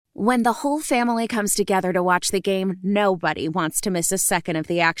When the whole family comes together to watch the game, nobody wants to miss a second of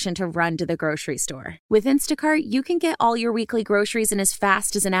the action to run to the grocery store. With Instacart, you can get all your weekly groceries in as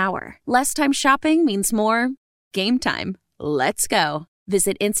fast as an hour. Less time shopping means more game time. Let's go.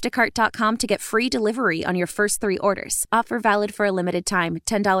 Visit instacart.com to get free delivery on your first 3 orders. Offer valid for a limited time.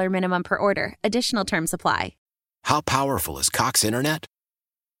 $10 minimum per order. Additional terms apply. How powerful is Cox Internet?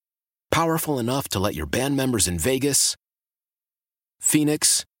 Powerful enough to let your band members in Vegas,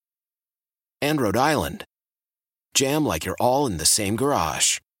 Phoenix, and Rhode Island jam like you're all in the same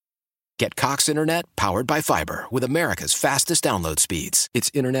garage. Get Cox Internet powered by fiber with America's fastest download speeds.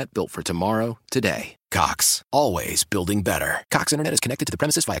 It's internet built for tomorrow, today. Cox, always building better. Cox Internet is connected to the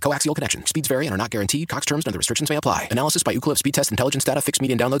premises via coaxial connection. Speeds vary and are not guaranteed. Cox terms and other restrictions may apply. Analysis by Ookla Speed Test Intelligence Data. Fixed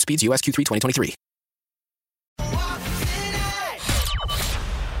median download speeds. US Q3 2023.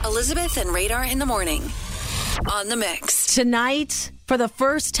 Elizabeth and Radar in the morning on The Mix. Tonight, for the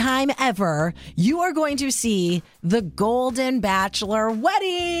first time ever, you are going to see the Golden Bachelor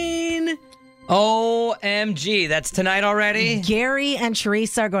wedding. OMG, that's tonight already? Gary and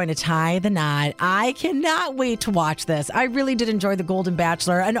Teresa are going to tie the knot. I cannot wait to watch this. I really did enjoy the Golden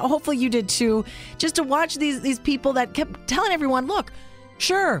Bachelor, and hopefully you did too. Just to watch these people that kept telling everyone, look,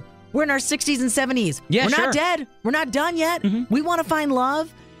 sure, we're in our 60s and 70s. Yeah, we're sure. not dead. We're not done yet. Mm-hmm. We want to find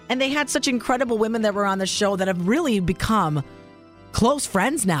love. And they had such incredible women that were on the show that have really become close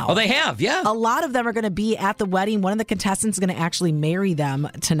friends now. Oh, they have, yeah. A lot of them are going to be at the wedding. One of the contestants is going to actually marry them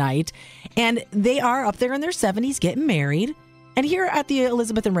tonight. And they are up there in their 70s getting married. And here at the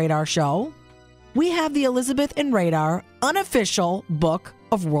Elizabeth and Radar show, we have the Elizabeth and Radar unofficial book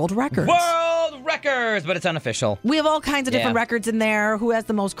of world records. World records, but it's unofficial. We have all kinds of different records in there. Who has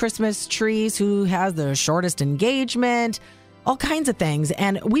the most Christmas trees? Who has the shortest engagement? All kinds of things.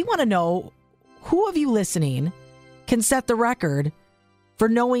 And we want to know who of you listening can set the record for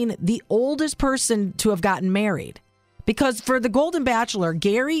knowing the oldest person to have gotten married. Because for the Golden Bachelor,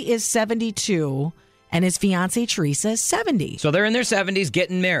 Gary is 72 and his fiancée Teresa is 70. So they're in their 70s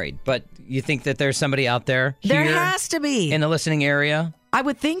getting married. But you think that there's somebody out there There here has to be. in the listening area? I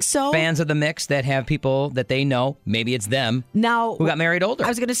would think so. Fans of the mix that have people that they know, maybe it's them, now, who got married older. I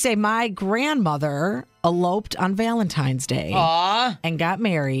was going to say my grandmother eloped on Valentine's Day and got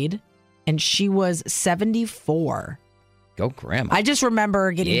married, and she was 74. Go grandma. I just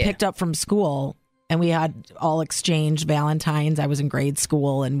remember getting picked up from school, and we had all exchanged Valentines. I was in grade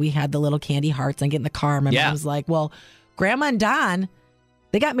school, and we had the little candy hearts. I get in the car. My mom was like, well, Grandma and Don,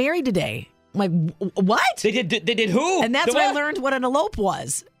 they got married today. I'm like, what? They did who? And that's when I learned what an elope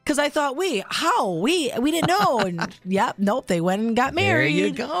was. Because I thought, how? We didn't know. And nope, they went and got married. There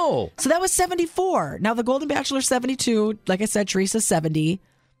you go. So that was 74. Now the Golden Bachelor 72. Like I said, Teresa's 70.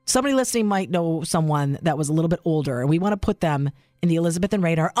 Somebody listening might know someone that was a little bit older. And we want to put them in the Elizabeth and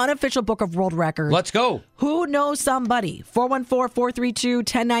Radar unofficial book of world records. Let's go. Who knows somebody?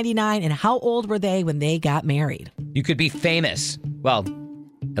 414-432-1099. And how old were they when they got married? You could be famous. Well,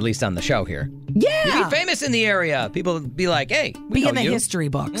 at least on the show here. Yeah. You'd be famous in the area. People would be like, hey, we be know in the you. history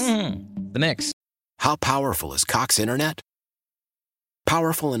books. The mix. How powerful is Cox Internet?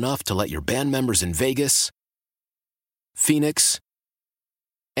 Powerful enough to let your band members in Vegas, Phoenix,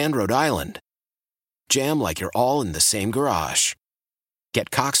 and Rhode Island jam like you're all in the same garage. Get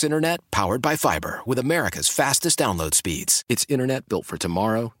Cox Internet powered by fiber with America's fastest download speeds. It's internet built for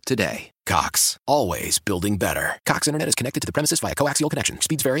tomorrow, today. Cox, always building better. Cox Internet is connected to the premises via coaxial connection.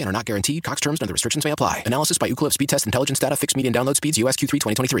 Speeds vary and are not guaranteed. Cox terms and other restrictions may apply. Analysis by Ookla Speed Test Intelligence Data. Fixed median download speeds. US Q3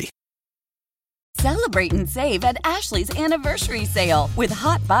 2023. Celebrate and save at Ashley's Anniversary Sale. With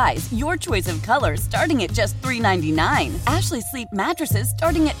Hot Buys, your choice of colors starting at just $3.99. Ashley Sleep mattresses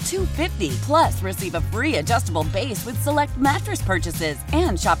starting at $2.50. Plus, receive a free adjustable base with select mattress purchases.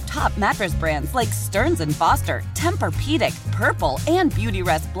 And shop top mattress brands like Stearns & Foster, Tempur-Pedic, Purple, and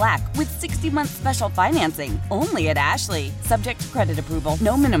Beautyrest Black with 60-month special financing. Only at Ashley. Subject to credit approval.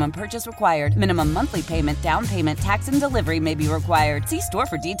 No minimum purchase required. Minimum monthly payment, down payment, tax, and delivery may be required. See store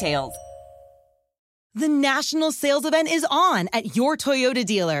for details. The national sales event is on at your Toyota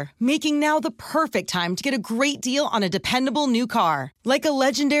dealer, making now the perfect time to get a great deal on a dependable new car. Like a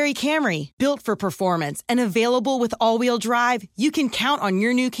legendary Camry, built for performance and available with all-wheel drive, you can count on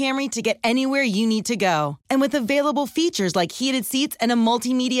your new Camry to get anywhere you need to go. And with available features like heated seats and a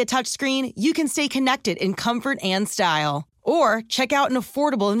multimedia touchscreen, you can stay connected in comfort and style. Or check out an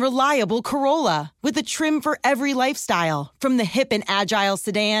affordable and reliable Corolla with a trim for every lifestyle. From the hip and agile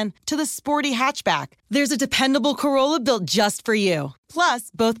sedan to the sporty hatchback, there's a dependable Corolla built just for you.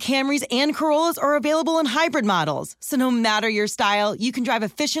 Plus, both Camrys and Corollas are available in hybrid models, so no matter your style, you can drive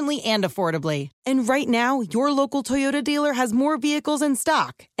efficiently and affordably. And right now, your local Toyota dealer has more vehicles in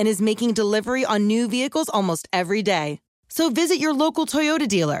stock and is making delivery on new vehicles almost every day. So visit your local Toyota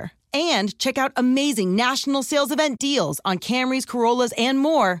dealer. And check out amazing national sales event deals on Camrys, Corollas, and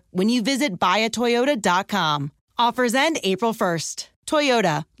more when you visit buyatoyota.com. Offers end April 1st.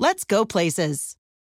 Toyota, let's go places.